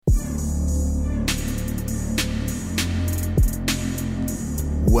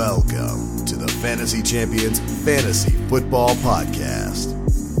Welcome to the Fantasy Champions Fantasy Football Podcast.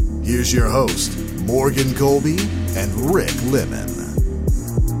 Here's your host, Morgan Colby and Rick Lemon.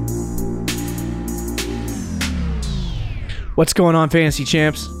 What's going on, Fantasy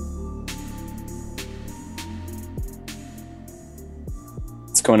Champs?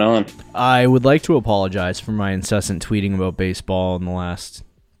 What's going on? I would like to apologize for my incessant tweeting about baseball in the last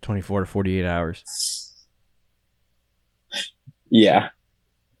 24 to 48 hours. Yeah.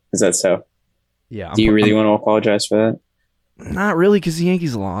 Is that so? Yeah. Do you really want to apologize for that? Not really, because the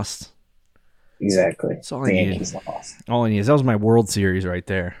Yankees lost. Exactly. That's all I The needed. Yankees lost. All I need is that was my World Series right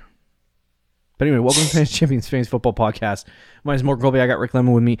there. But anyway, welcome to Fantasy Champions Fantasy Football Podcast. My name is Morgan Colby. I got Rick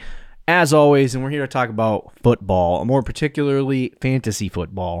Lemon with me, as always, and we're here to talk about football, more particularly fantasy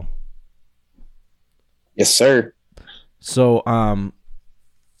football. Yes, sir. So,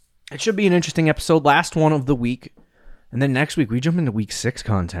 it should be an interesting episode. Last one of the week. And then next week, we jump into week 6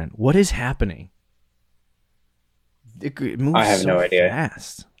 content. What is happening? It moves I have no idea.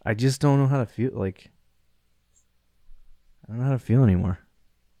 fast. I just don't know how to feel. I don't know how to feel anymore.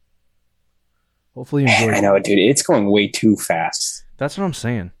 Hopefully you enjoy it. I know, dude. It's going way too fast. That's what I'm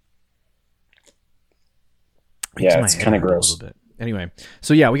saying. Yeah, Makes it's my kind head of hurt gross. a little bit. Anyway,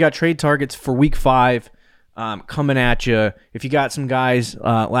 so yeah, we got trade targets for week 5 coming at you. If you got some guys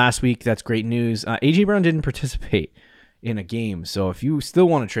last week, that's great news. A.J. Brown didn't participate in a game, so if you still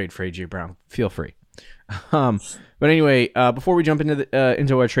want to trade for A.J. Brown, feel free. But anyway, before we jump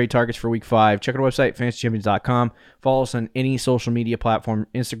into our trade targets for week 5, check out our website, fantasychampions.com. Follow us on any social media platform,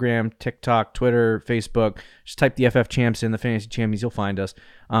 Instagram, TikTok, Twitter, Facebook. Just type the FF Champs in, the Fantasy Champions, you'll find us.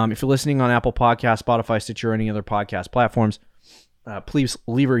 If you're listening on Apple Podcasts, Spotify, Stitcher, or any other podcast platforms, please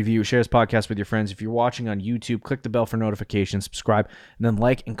leave a review, share this podcast with your friends. If you're watching on YouTube, click the bell for notifications, subscribe, and then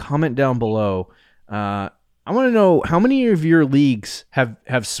like and comment down below. I want to know how many of your leagues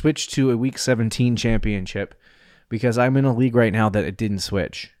have switched to a Week 17 championship, because I'm in a league right now that it didn't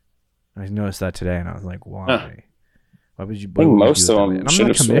switch. I noticed that today, and I was like, why? Huh. Why would you? I think most of them And I'm should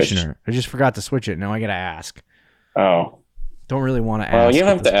not a have commissioner. switched. I just forgot to switch it. Now I got to ask. Oh. Don't really want to ask. Well, you don't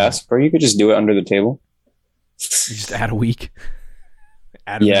at have this to point. ask, bro. You could just do it under the table. You just add a week.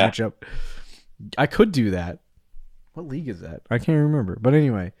 Add a Yeah. matchup. I could do that. What league is that? I can't remember. But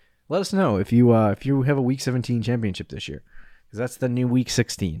anyway, let us know if you have a Week 17 championship this year, because that's the new Week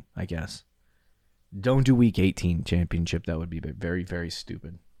 16, I guess. Don't do Week 18 championship. That would be very, very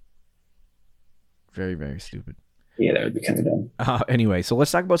stupid. Very, very stupid. Yeah, that would be kind of dumb. Anyway, so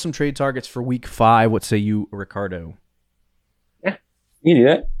let's talk about some trade targets for Week 5. What say you, Ricardo? You can do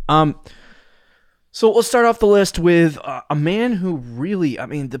that. So let's start off the list with a man who really, I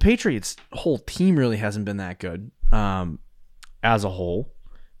mean, the Patriots' whole team really hasn't been that good as a whole,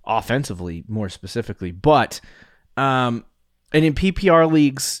 offensively more specifically. But, and in PPR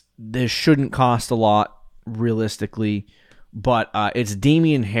leagues, this shouldn't cost a lot realistically. But it's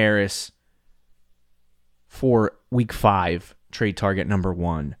Damian Harris for Week 5, trade target number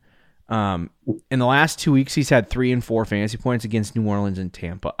 1. In the last 2 weeks, he's had 3 and 4 fantasy points against New Orleans and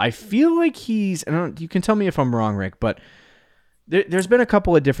Tampa. I feel like you can tell me if I'm wrong, Rick, but there's been a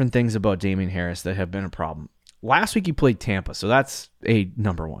couple of different things about Damian Harris that have been a problem. Last week he played Tampa, so that's a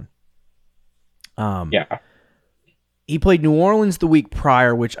number 1. Yeah. He played New Orleans the week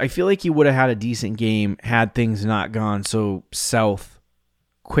prior, which I feel like he would have had a decent game had things not gone so south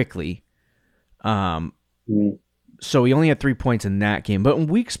quickly. So he only had 3 points in that game. But in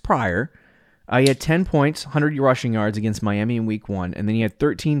weeks prior, he had 10 points, 100 rushing yards against Miami in week 1. And then he had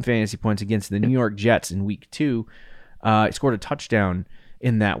 13 fantasy points against the New York Jets in week 2. He scored a touchdown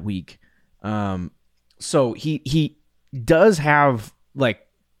in that week. So he does have, like,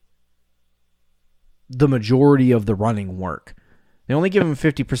 the majority of the running work. They only give him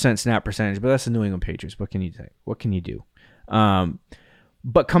 50% snap percentage, but that's the New England Patriots. What can you say? What can you do?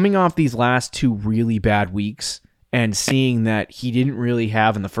 But coming off these last 2 really bad weeks and seeing that he didn't really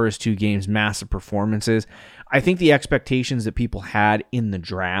have in the first 2 games massive performances, I think the expectations that people had in the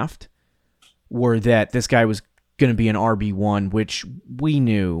draft were that this guy was going to be an RB1, which we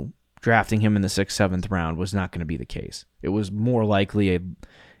knew drafting him in the 6th, 7th round was not going to be the case. It was more likely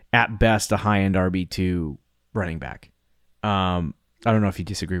at best a high-end RB2 running back. I don't know if you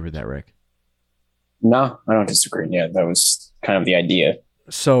disagree with that, Rick. No, I don't disagree. Yeah, that was kind of the idea.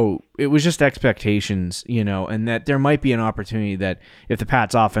 So it was just expectations, and that there might be an opportunity that if the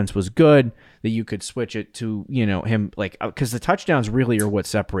Pats offense was good, that you could switch it to, him, like, because the touchdowns really are what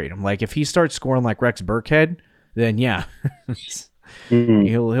separate him. Like, if he starts scoring like Rex Burkhead, then yeah,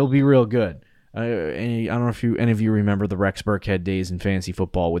 he'll be real good. And I don't know if any of you remember the Rex Burkhead days in fantasy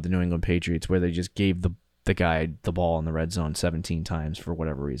football with the New England Patriots, where they just gave the the guy the ball in the red zone 17 times for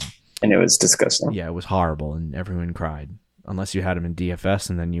whatever reason. And it was disgusting. Yeah, it was horrible, and everyone cried. Unless you had him in DFS,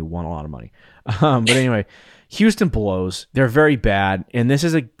 and then you won a lot of money. But anyway, Houston blows. They're very bad, and this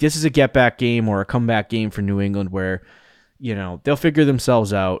is a get back game or a comeback game for New England, where they'll figure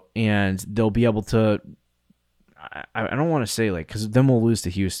themselves out and they'll be able to. I don't want to say because then we'll lose to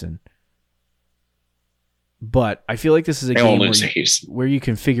Houston. But I feel like this is a game where you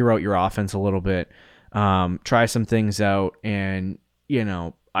can figure out your offense a little bit, try some things out, and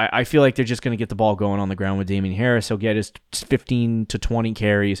I feel like they're just going to get the ball going on the ground with Damien Harris. He'll get his 15 to 20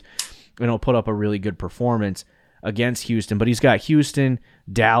 carries, and he'll put up a really good performance against Houston. But he's got Houston,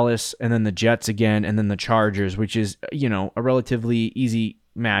 Dallas, and then the Jets again, and then the Chargers, which is, a relatively easy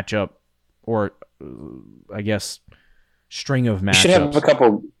matchup, or I guess string of matchups. You should have a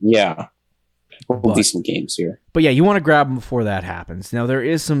couple decent games here. But yeah, you want to grab them before that happens. Now, there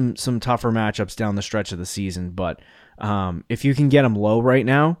is some tougher matchups down the stretch of the season, but if you can get them low right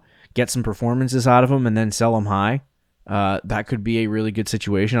now, get some performances out of them, and then sell them high, that could be a really good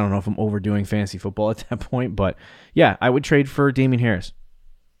situation. I don't know if I'm overdoing fantasy football at that point, but yeah, I would trade for Damien Harris.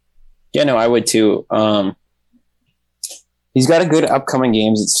 Yeah, no, I would too. He's got a good upcoming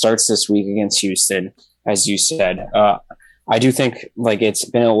games. It starts this week against Houston, as you said. I do think it's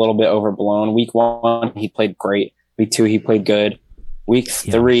been a little bit overblown. Week 1, he played great. Week 2, he played good. Week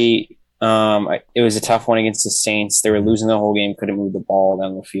 3, it was a tough one against the Saints. They were losing the whole game, couldn't move the ball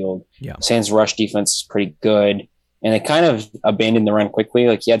down the field. Yeah. Saints rush defense is pretty good. And they kind of abandoned the run quickly.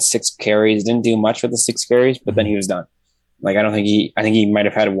 He had 6 carries, didn't do much with the 6 carries, but then he was done. I think he might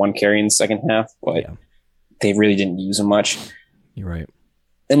have had 1 carry in the second half, but they really didn't use him much. You're right.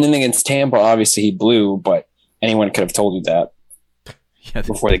 And then against Tampa, obviously he blew, but anyone could have told you that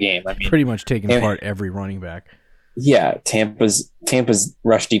before the game. Pretty much taken apart every running back. Yeah, Tampa's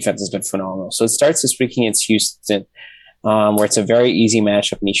rush defense has been phenomenal. So it starts this week against Houston, where it's a very easy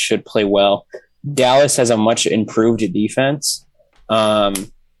matchup, and he should play well. Dallas has a much improved defense, so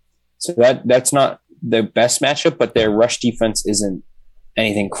that's not the best matchup, but their rush defense isn't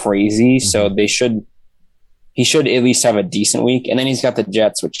anything crazy. Mm-hmm. So he should at least have a decent week, and then he's got the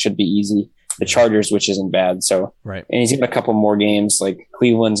Jets, which should be easy. The Chargers, which isn't bad. So, right. And he's got a couple more games.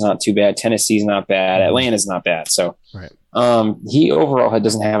 Cleveland's not too bad. Tennessee's not bad. Atlanta's not bad. So, right. He overall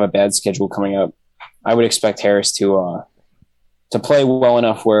doesn't have a bad schedule coming up. I would expect Harris to play well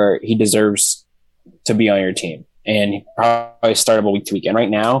enough where he deserves to be on your team, and he probably startable week to week. And right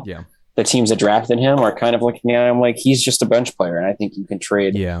now, the teams that drafted him are kind of looking at him like he's just a bench player, and I think you can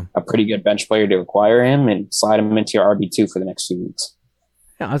trade a pretty good bench player to acquire him and slide him into your RB2 for the next few weeks.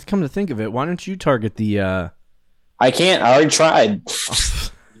 Yeah, I've come to think of it. Why don't you target the? I can't. I already tried.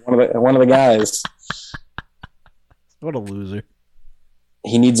 one of the guys. What a loser.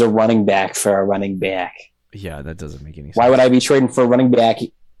 He needs a running back for a running back. Yeah, that doesn't make any sense. Why would I be trading for a running back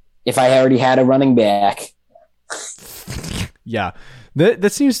if I already had a running back? Yeah,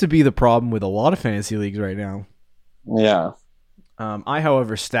 that seems to be the problem with a lot of fantasy leagues right now. Yeah. I,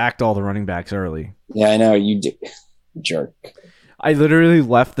 however, stacked all the running backs early. Yeah, I know you do. Jerk. I literally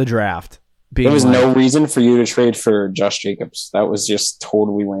left the draft. There was no reason for you to trade for Josh Jacobs. That was just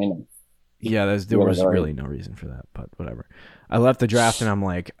totally random. Yeah, there was really no reason for that, but whatever. I left the draft and I'm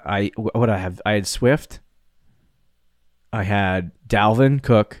like, I had Swift, I had Dalvin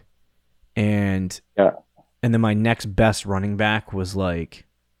Cook, and then my next best running back was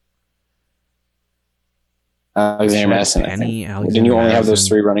Alexander Madison. Didn't you only have those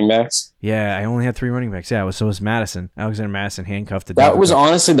 3 running backs? Yeah, I only had 3 running backs. Yeah, so was Madison. Alexander Madison handcuffed to that. Was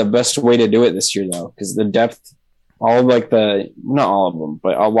honestly the best way to do it this year, though, because the depth, not all of them,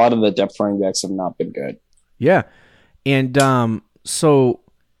 but a lot of the depth running backs have not been good. Yeah, and so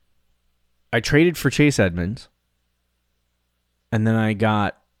I traded for Chase Edmonds, and then I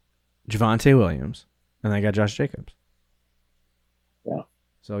got Javonte Williams, and I got Josh Jacobs. Yeah.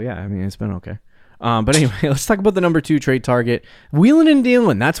 So yeah, it's been okay. But anyway, let's talk about the number 2 trade target. Wheeling and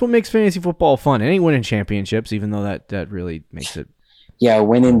dealing. That's what makes fantasy football fun. It ain't winning championships, even though that really makes it. Yeah,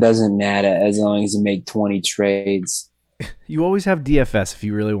 winning doesn't matter as long as you make 20 trades. You always have DFS if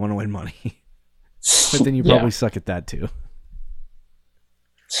you really want to win money. But then you probably suck at that too.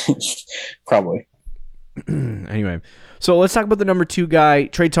 Probably. Anyway, so let's talk about the number 2 guy.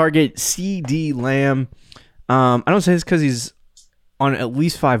 Trade target, CeeDee Lamb. I don't say this because he's on at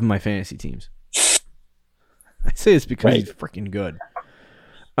least 5 of my fantasy teams. I say this because he's freaking good.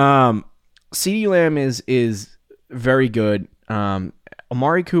 CeeDee Lamb is very good.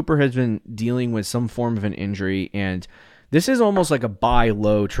 Amari Cooper has been dealing with some form of an injury, and this is almost like a buy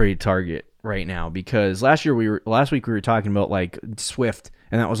low trade target right now because last week we were talking about Swift,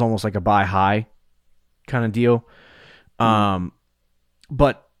 and that was almost like a buy high kind of deal.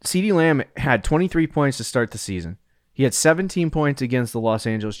 But CeeDee Lamb had 23 points to start the season. He had 17 points against the Los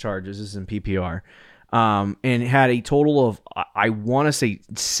Angeles Chargers. This is in PPR. And had a total of, I want to say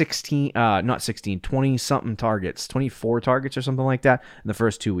 20-something targets, 24 targets or something like that in the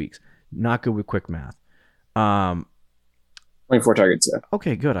first 2 weeks. Not good with quick math. 24 targets, yeah.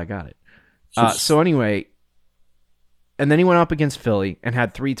 Okay, good. I got it. So anyway, and then he went up against Philly and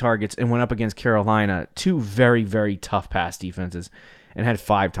had 3 targets and went up against Carolina, 2 very, very tough pass defenses, and had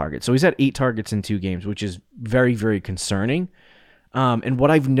 5 targets. So he's had 8 targets in 2 games, which is very, very concerning. And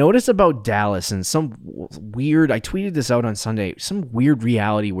what I've noticed about Dallas and some weird, I tweeted this out on Sunday, some weird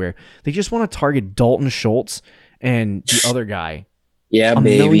reality where they just want to target Dalton Schultz and the other guy a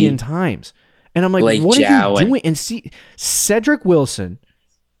million times. And I'm like, Blake what Jarwin. are you doing? And see, Cedric Wilson,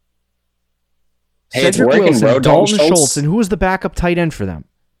 Hey, bro. Dalton Schultz, and who was the backup tight end for them?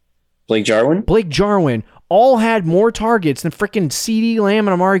 Blake Jarwin? Blake Jarwin all had more targets than freaking CeeDee Lamb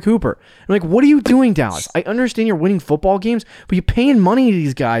and Amari Cooper. I'm like, what are you doing, Dallas? I understand you're winning football games, but you're paying money to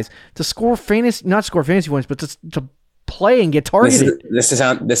these guys to score not score fantasy points, but to play and get targeted. This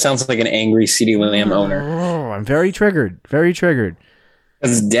sounds like an angry CeeDee Lamb owner. Oh, I'm very triggered. Very triggered.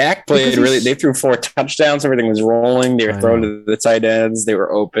 Because Dak played they threw 4 touchdowns. Everything was rolling. They were throwing to the tight ends. They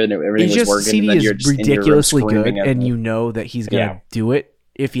were open. Everything was working. CeeDee is ridiculously good, and him. you know that he's going to do it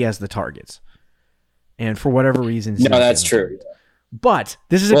if he has the targets. And for whatever reason, no, that's true. But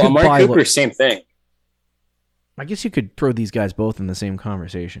this is a good Amari buy. Cooper, same thing. I guess you could throw these guys both in the same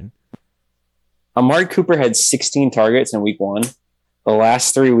conversation. Amari Cooper had 16 targets in week 1. The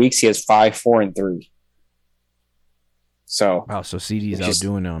last 3 weeks, he has 5, 4, and 3. So wow, so CeeDee's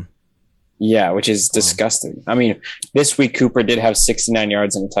outdoing him. Yeah, which is disgusting. I mean, this week Cooper did have 69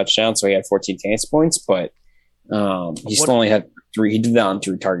 yards and a touchdown, so he had 14 fantasy points, but he still only had 3. He did that on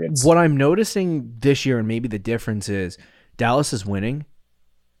 3 targets. What I'm noticing this year, and maybe the difference is Dallas is winning.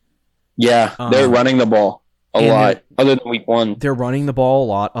 Yeah, they're running the ball a lot, other than week 1. They're running the ball a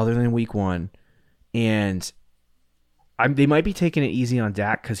lot, other than week 1, and they might be taking it easy on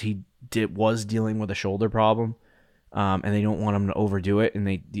Dak because he was dealing with a shoulder problem. And they don't want him to overdo it.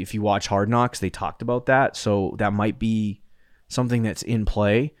 And if you watch Hard Knocks, they talked about that. So that might be something that's in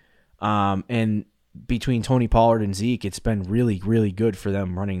play. And between Tony Pollard and Zeke, it's been really, really good for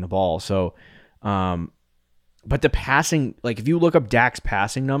them running the ball. So, but the passing, like if you look up Dak's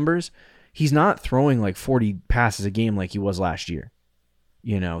passing numbers, he's not throwing like 40 passes a game like he was last year.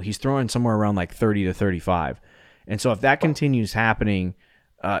 You know, he's throwing somewhere around like 30 to 35. And so if that continues happening,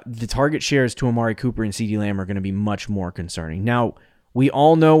 the target shares to Amari Cooper and CeeDee Lamb are going to be much more concerning. Now, we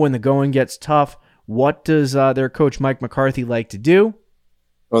all know when the going gets tough, what does their coach Mike McCarthy like to do?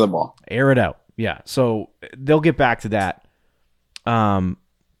 Throw the ball. Air it out. Yeah, so they'll get back to that.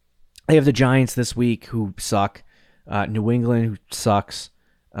 They have the Giants this week who suck. New England who sucks.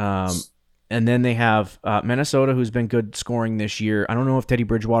 And then they have Minnesota who's been good scoring this year. I don't know if Teddy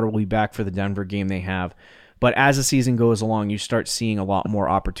Bridgewater will be back for the Denver game they have. But as the season goes along, you start seeing a lot more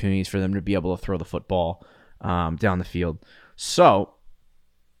opportunities for them to be able to throw the football down the field. So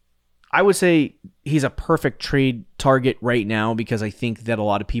I would say he's a perfect trade target right now because I think that a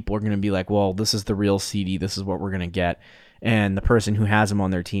lot of people are going to be like, well, this is the real CeeDee. This is what we're going to get. And the person who has him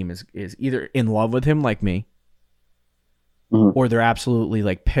on their team is either in love with him like me, or they're absolutely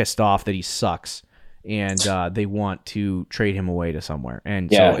like pissed off that he sucks. And they want to trade him away to somewhere.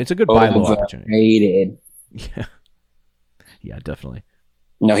 And so it's a good buy low opportunity. Yeah, definitely.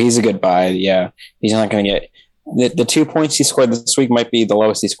 No, he's a good buy. Yeah, he's not going to get the 2 points he scored this week might be the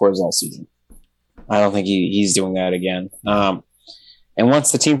lowest he scores all season. I don't think he's doing that again. And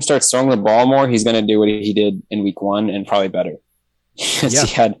once the team starts throwing the ball more, he's going to do what he did in week 1 and probably better. He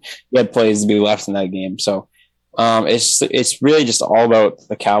had plays to be left in that game. So it's really just all about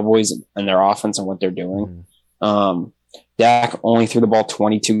the Cowboys and their offense and what they're doing. Dak only threw the ball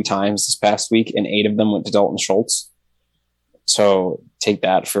 22 times this past week, and 8 of them went to Dalton Schultz. So take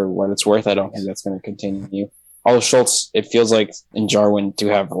that for what it's worth. I don't think that's going to continue. Although Schultz, it feels like, and Jarwin do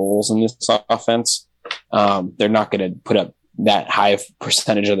have roles in this offense. They're not going to put up that high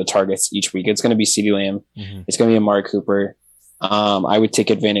percentage of the targets each week. It's going to be CeeDee Lamb. It's going to be Amari Cooper. I would take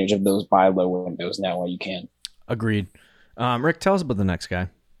advantage of those buy low windows now while you can. Agreed. Rick, tell us about the next guy.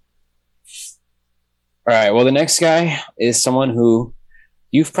 All right. Well, the next guy is someone who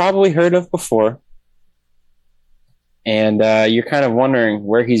you've probably heard of before. And you're kind of wondering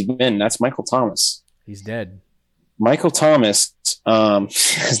where he's been. That's Michael Thomas. He's dead. Michael Thomas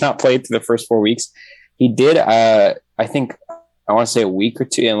has not played through the first 4 weeks. He did, I think, I want to say a week or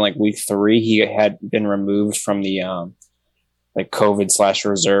two. In like week 3, he had been removed from the like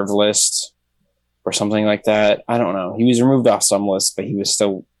COVID/reserve list. or something like that. I don't know. He was removed off some lists, but he was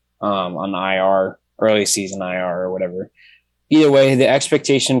still on IR, early season IR or whatever. Either way, the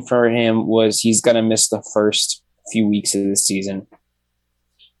expectation for him was he's going to miss the first few weeks of the season.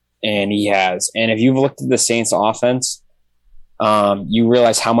 And he has. And if you've looked at the Saints offense, you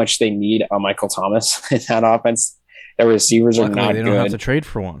realize how much they need a Michael Thomas in that offense. Their receivers are not good. They don't have to trade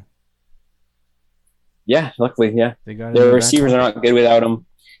for one. Yeah, luckily, yeah. Their receivers are not good without him.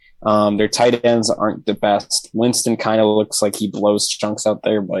 Their tight ends aren't the best. Winston kind of looks like he blows chunks out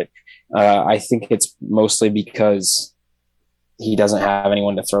there, but I think it's mostly because he doesn't have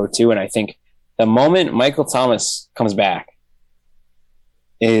anyone to throw to. And I think the moment Michael Thomas comes back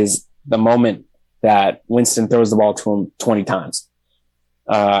is the moment that Winston throws the ball to him 20 times.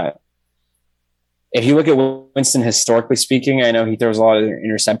 If you look at Winston historically speaking, I know he throws a lot of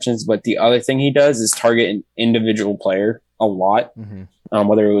interceptions, but the other thing he does is target an individual player a lot,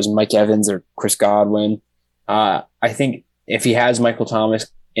 whether it was Mike Evans or Chris Godwin. I think if he has Michael Thomas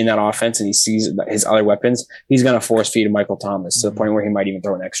in that offense and he sees his other weapons, he's going to force feed Michael Thomas to the point where he might even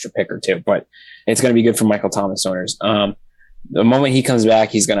throw an extra pick or two, but it's going to be good for Michael Thomas owners. The moment he comes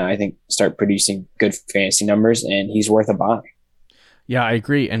back, he's going to, I think, start producing good fantasy numbers, and he's worth a buy. Yeah, I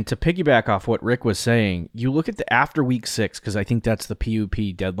agree. And to piggyback off what Rick was saying, you look at the after week 6, because I think that's the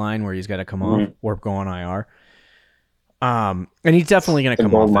PUP deadline where he's got to come off or go on IR. And he's definitely going to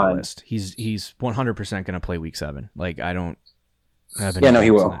come off that list. He's 100% going to play week 7. Like, I don't have any. Yeah, no,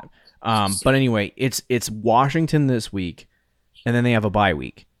 he will. But anyway, it's Washington this week, and then they have a bye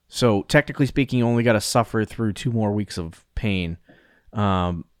week. So technically speaking, you only got to suffer through 2 more weeks of pain.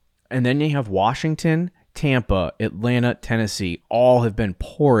 And then you have Washington, Tampa, Atlanta, Tennessee. All have been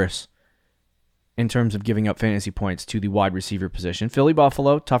porous in terms of giving up fantasy points to the wide receiver position. Philly,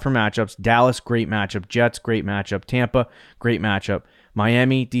 Buffalo, tougher matchups. Dallas, great matchup. Jets, great matchup. Tampa, great matchup.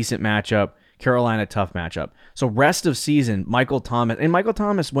 Miami, decent matchup. Carolina, tough matchup. So rest of season, Michael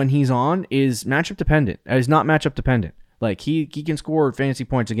Thomas, when he's on, is matchup dependent. Is not matchup dependent. Like, he can score fantasy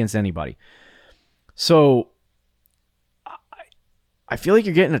points against anybody. So I feel like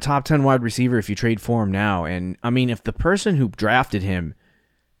you're getting a top 10 wide receiver if you trade for him now. And, I mean, if the person who drafted him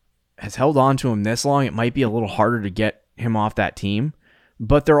has held on to him this long, it might be a little harder to get him off that team.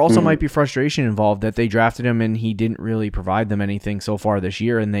 But there also might be frustration involved that they drafted him and he didn't really provide them anything so far this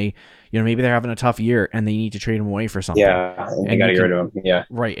year. And they, maybe they're having a tough year and they need to trade him away for something. Yeah, they got to get rid of him. Yeah.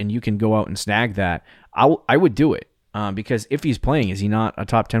 Right, and you can go out and snag that. I would do it. Because if he's playing, is he not a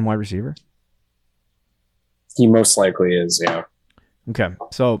top 10 wide receiver? He most likely is, yeah. Okay,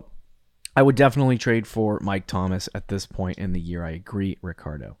 so I would definitely trade for Mike Thomas at this point in the year. I agree,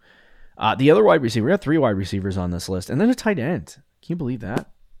 Ricardo. The other wide receiver, we have 3 wide receivers on this list, and then a tight end. Can you believe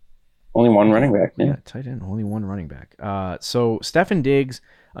that? Only 1 running back, man. Yeah, tight end, only 1 running back. So Stefon Diggs,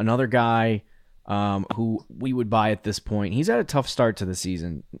 another guy who we would buy at this point. He's had a tough start to the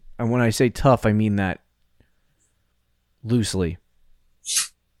season. And when I say tough, I mean that loosely,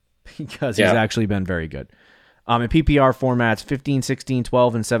 because he's actually been very good. In PPR formats, 15, 16,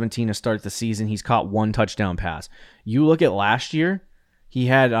 12, and 17 to start the season, he's caught 1 touchdown pass. You look at last year, he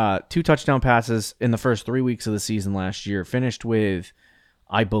had 2 touchdown passes in the first 3 weeks of the season last year, finished with,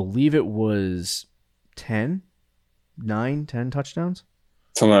 I believe it was 10 touchdowns.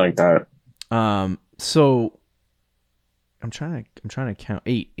 Something like that. So I'm trying to count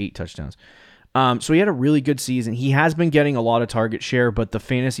 8 touchdowns. So he had a really good season. He has been getting a lot of target share, but the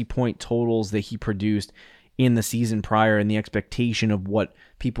fantasy point totals that he produced in the season prior and the expectation of what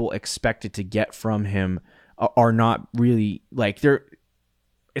people expected to get from him are not really, like, they're.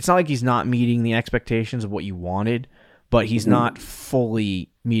 It's not like he's not meeting the expectations of what you wanted, but he's not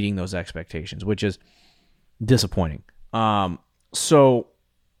fully meeting those expectations, which is disappointing. So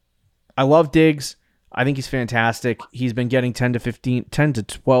I love Diggs. I think he's fantastic. He's been getting 10 to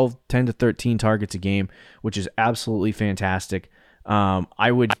 12, 10 to 13 targets a game, which is absolutely fantastic.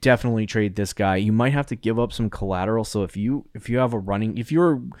 I would definitely trade this guy. You might have to give up some collateral. So if you have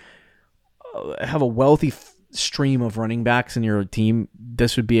have a wealthy stream of running backs in your team,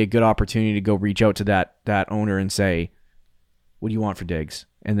 this would be a good opportunity to go reach out to that owner and say, what do you want for Diggs?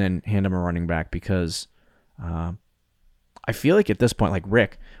 And then hand him a running back, because I feel like at this point, like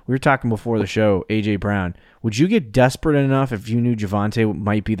Rick, we were talking before the show, A.J. Brown, would you get desperate enough if you knew Javonte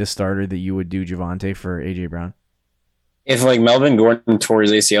might be the starter that you would do Javonte for A.J. Brown? If like Melvin Gordon tore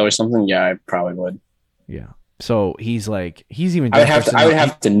his ACL or something, yeah, I probably would. Yeah. So he's even. I would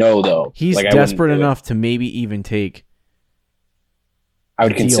have to know though. He's like, desperate enough to maybe even take. I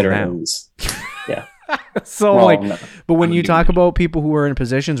would consider him. Yeah. So no, but when you talk about people who are in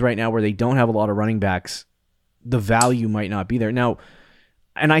positions right now where they don't have a lot of running backs, the value might not be there. Now,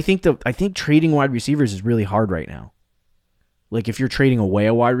 And I think trading wide receivers is really hard right now. Like if you're trading away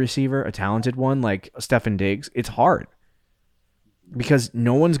a wide receiver, a talented one like Stefon Diggs, it's hard. Because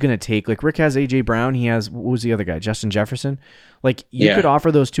no one's going to take, like Rick has A.J. Brown, he has, what was the other guy, Justin Jefferson? Like you could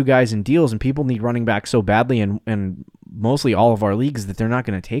offer those two guys in deals and people need running back so badly and mostly all of our leagues that they're not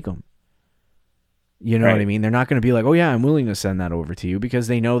going to take them. You know what I mean? They're not going to be like, oh yeah, I'm willing to send that over to you because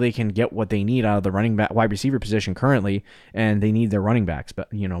they know they can get what they need out of the running back wide receiver position currently and they need their running backs,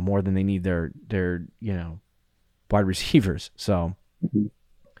 but more than they need their wide receivers. So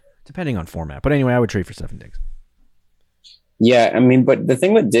depending on format. But anyway, I would trade for Stefon Diggs. Yeah, I mean, but the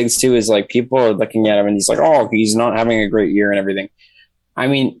thing with Diggs too is like people are looking at him and he's like, oh, he's not having a great year and everything. I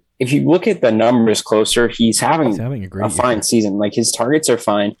mean, if you look at the numbers closer, he's having a fine season. Like his targets are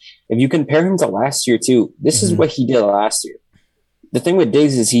fine. If you compare him to last year too, this is what he did last year. The thing with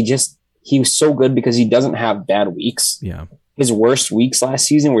Diggs is he was so good because he doesn't have bad weeks. Yeah. His worst weeks last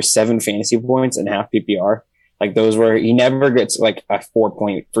season were 7 fantasy points and half PPR. Like those were, he never gets like a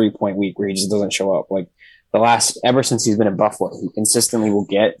 4.3 point week where he just doesn't show up. Like ever since he's been in Buffalo, he consistently will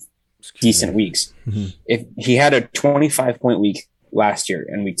get decent weeks. If he had a 25-point week last year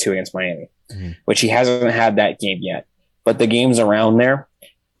in week 2 against Miami, which he hasn't had that game yet, but the games around there,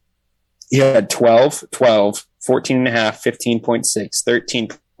 he had 12, 14.5, 15.6,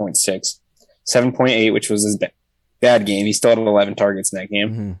 13.6, 7.8, which was his bad game. He still had 11 targets in that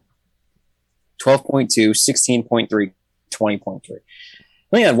game. 12.2, 16.3, 20.3.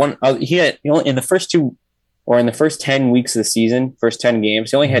 He had one. He had in the first 2. Or in the first 10 weeks of the season, first 10 games,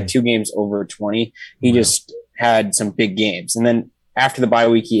 he only had 2 games over 20. He just had some big games. And then after the bye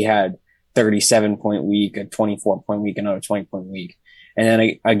week, he had 37-point week, a 24-point week, another 20-point week. And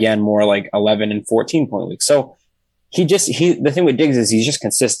then again, more like 11 and 14-point week. So the thing with Diggs is he's just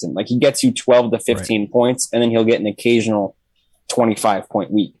consistent. Like he gets you 12 to 15 points, and then he'll get an occasional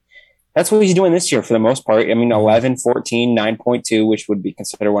 25-point week. That's what he's doing this year for the most part. I mean, 11, 14, 9.2, which would be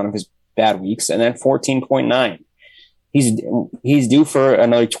considered one of his bad weeks, and then 14.9. He's due for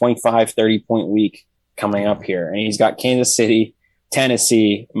another 25, 30-point week coming up here. And he's got Kansas City,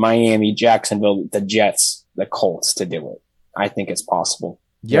 Tennessee, Miami, Jacksonville, the Jets, the Colts to do it. I think it's possible.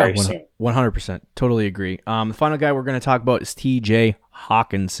 Yeah, 100%. Totally agree. The final guy we're going to talk about is TJ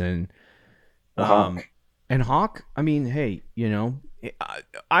Hawkinson. And Hawk, I mean, hey,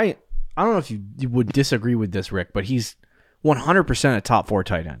 I don't know if you would disagree with this, Rick, but he's 100% a top 4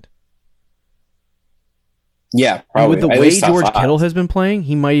 tight end. Yeah, probably. And with the way George Kittle has been playing,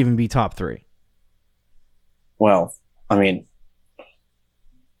 he might even be top 3. Well, I mean,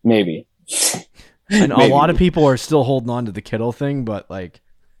 maybe. And a lot of people are still holding on to the Kittle thing, but like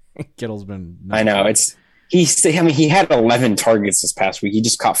Kittle's been. I know he had 11 targets this past week. He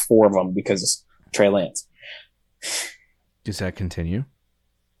just caught 4 of them because of Trey Lance. Does that continue?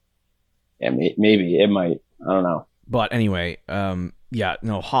 Yeah, maybe it might. I don't know. But anyway,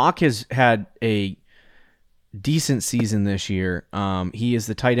 Hawk has had a decent season this year. He is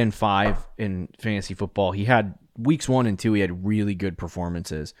the tight end 5 in fantasy football. He had weeks 1 and 2. He had really good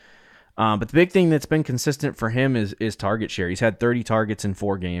performances. But the big thing that's been consistent for him is target share. He's had 30 targets in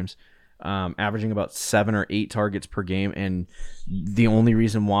 4 games, averaging about 7 or 8 targets per game. And the only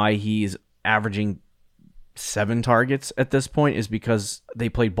reason why he's averaging 7 targets at this point is because they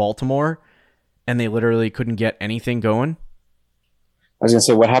played Baltimore and they literally couldn't get anything going. I was going to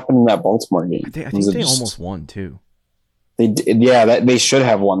say, what happened in that Baltimore game? I think they almost won, too. They did, they should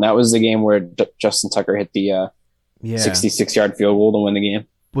have won. That was the game where Justin Tucker hit the 66-yard field goal to win the game.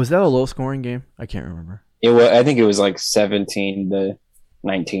 Was that a low-scoring game? I can't remember. I think it was like 17 to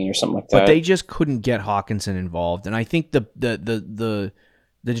 19 or something like that. But they just couldn't get Hawkinson involved. And I think the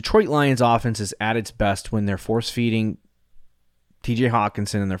Detroit Lions offense is at its best when they're force-feeding TJ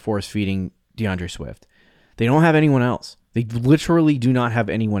Hawkinson and they're force-feeding DeAndre Swift. They don't have anyone else. They literally do not have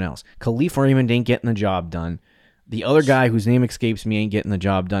anyone else. Khalif Raymond ain't getting the job done. The other guy whose name escapes me ain't getting the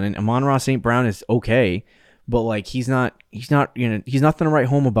job done. And Amon-Ra St. Brown is okay, but like he's nothing to write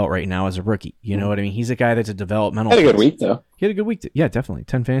home about right now as a rookie. You know what I mean? He's a guy that's a developmental. He had a good week though. He had a good week. Yeah, definitely.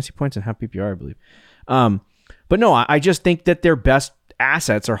 10 fantasy points and half PPR, I believe. But no, I just think that their best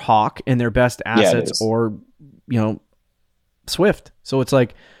assets are Hawk and their best assets or Swift. So it's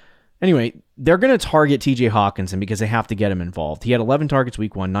like, anyway, they're going to target TJ Hawkinson because they have to get him involved. He had 11 targets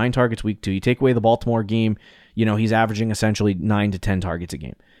week 1, 9 targets week 2. You take away the Baltimore game, he's averaging essentially 9 to 10 targets a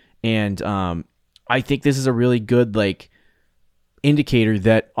game. And I think this is a really good indicator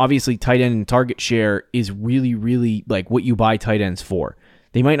that obviously tight end and target share is really, really like what you buy tight ends for.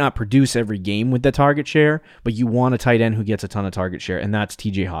 They might not produce every game with the target share, but you want a tight end who gets a ton of target share, and that's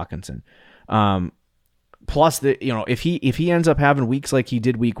TJ Hawkinson. Plus, if he ends up having weeks like he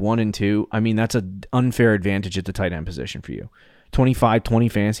did week 1 and 2, I mean, that's an unfair advantage at the tight end position for you. 25, 20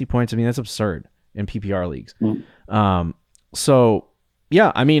 fantasy points. I mean, that's absurd in PPR leagues. So,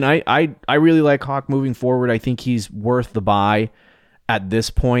 yeah, I mean, I really like Hawk moving forward. I think he's worth the buy at this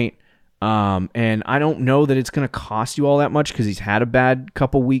point. And I don't know that it's going to cost you all that much because he's had a bad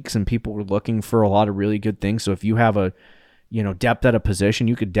couple weeks and people were looking for a lot of really good things. So if you have a depth at a position,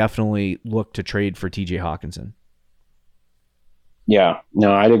 you could definitely look to trade for TJ Hawkinson. Yeah,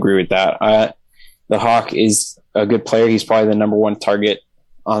 no, I'd agree with that. The Hawk is a good player. He's probably the number one target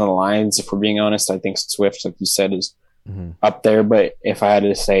on the Lions. If we're being honest, I think Swift, like you said, is up there. But if I had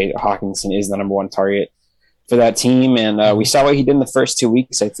to say, Hawkinson is the number one target for that team. And we saw what he did in the first 2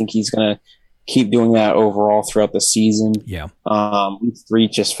 weeks. I think he's going to keep doing that overall throughout the season. Yeah. Week 3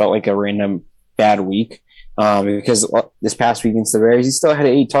 just felt like a random bad week. Because this past week against the Bears, he still had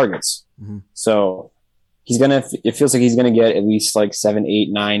 8 targets. So it feels like he's gonna get at least like 7, 8,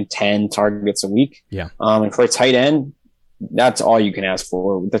 9, 10 targets a week. Yeah. And for a tight end, that's all you can ask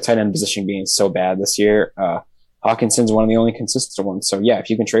for. With the tight end position being so bad this year, Hawkinson's one of the only consistent ones. So yeah, if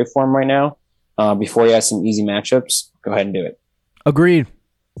you can trade for him right now, before he has some easy matchups, go ahead and do it. Agreed.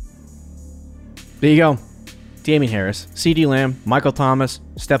 There you go. Damian Harris, CeeDee Lamb, Michael Thomas,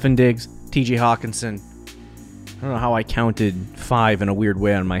 Stefon Diggs, TJ Hawkinson. I don't know how I counted 5 in a weird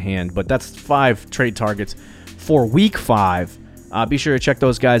way on my hand, but that's 5 trade targets for week 5. Be sure to check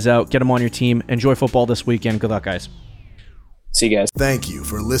those guys out. Get them on your team. Enjoy football this weekend. Good luck, guys. See you guys. Thank you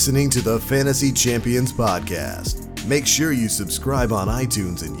for listening to the Fantasy Champions Podcast. Make sure you subscribe on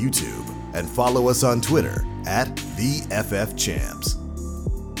iTunes and YouTube and follow us on Twitter @TheFFChamps.